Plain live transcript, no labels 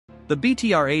The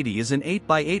BTR-80 is an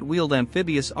 8x8 wheeled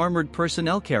amphibious armored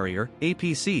personnel carrier,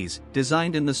 APCs,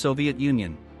 designed in the Soviet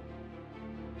Union.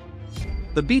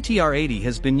 The BTR-80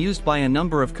 has been used by a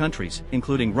number of countries,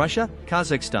 including Russia,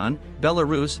 Kazakhstan,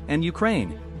 Belarus, and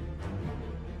Ukraine.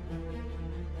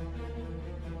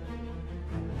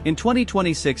 In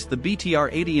 2026, the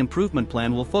BTR-80 improvement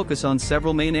plan will focus on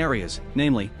several main areas,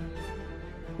 namely: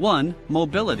 1.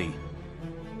 Mobility.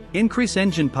 Increase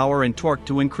engine power and torque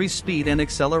to increase speed and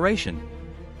acceleration.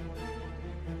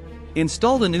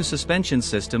 Installed a new suspension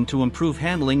system to improve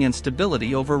handling and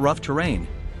stability over rough terrain.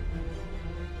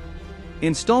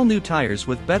 Install new tires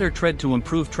with better tread to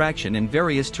improve traction in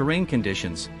various terrain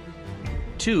conditions.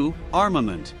 2.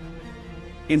 Armament.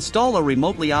 Install a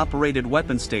remotely operated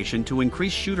weapon station to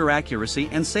increase shooter accuracy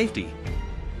and safety.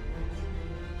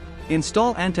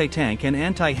 Install anti-tank and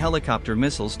anti-helicopter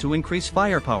missiles to increase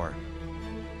firepower.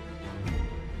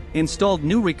 Installed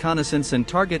new reconnaissance and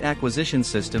target acquisition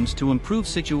systems to improve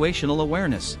situational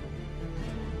awareness.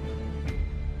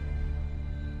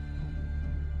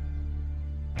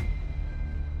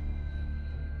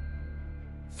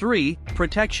 Three.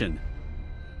 Protection.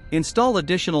 Install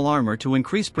additional armor to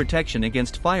increase protection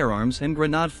against firearms and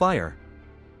grenade fire.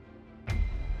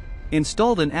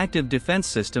 Installed an active defense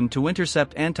system to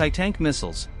intercept anti-tank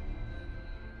missiles.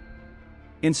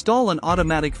 Install an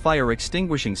automatic fire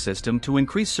extinguishing system to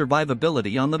increase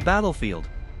survivability on the battlefield.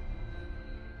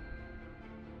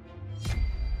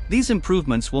 These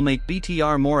improvements will make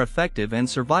BTR more effective and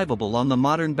survivable on the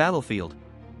modern battlefield.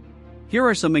 Here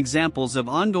are some examples of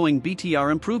ongoing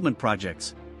BTR improvement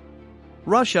projects.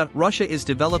 Russia is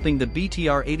developing the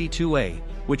BTR-82A,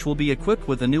 which will be equipped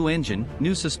with a new engine,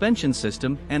 new suspension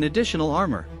system, and additional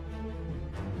armor.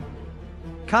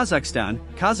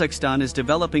 Kazakhstan is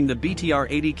developing the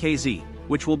BTR-80KZ,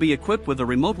 which will be equipped with a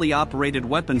remotely operated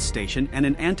weapons station and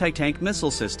an anti-tank missile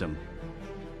system.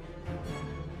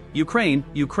 Ukraine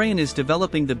is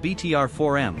developing the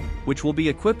BTR-4M, which will be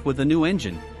equipped with a new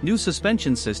engine, new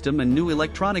suspension system and new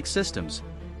electronic systems.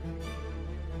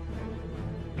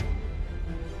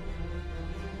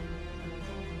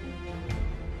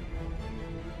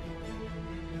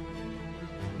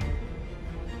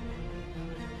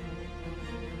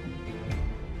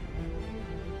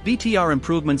 BTR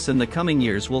improvements in the coming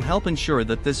years will help ensure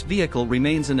that this vehicle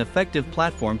remains an effective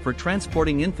platform for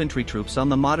transporting infantry troops on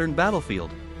the modern battlefield.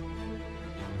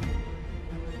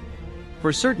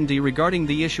 For certainty regarding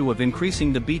the issue of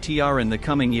increasing the BTR in the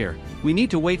coming year, we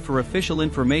need to wait for official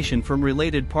information from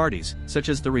related parties, such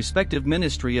as the respective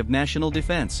Ministry of National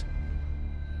Defense.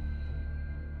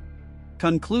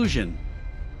 Conclusion: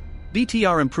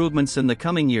 BTR improvements in the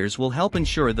coming years will help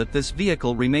ensure that this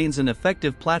vehicle remains an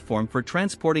effective platform for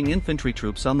transporting infantry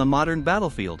troops on the modern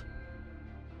battlefield.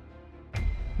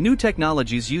 New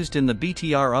technologies used in the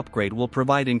BTR upgrade will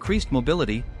provide increased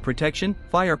mobility, protection,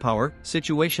 firepower,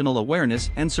 situational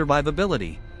awareness, and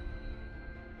survivability.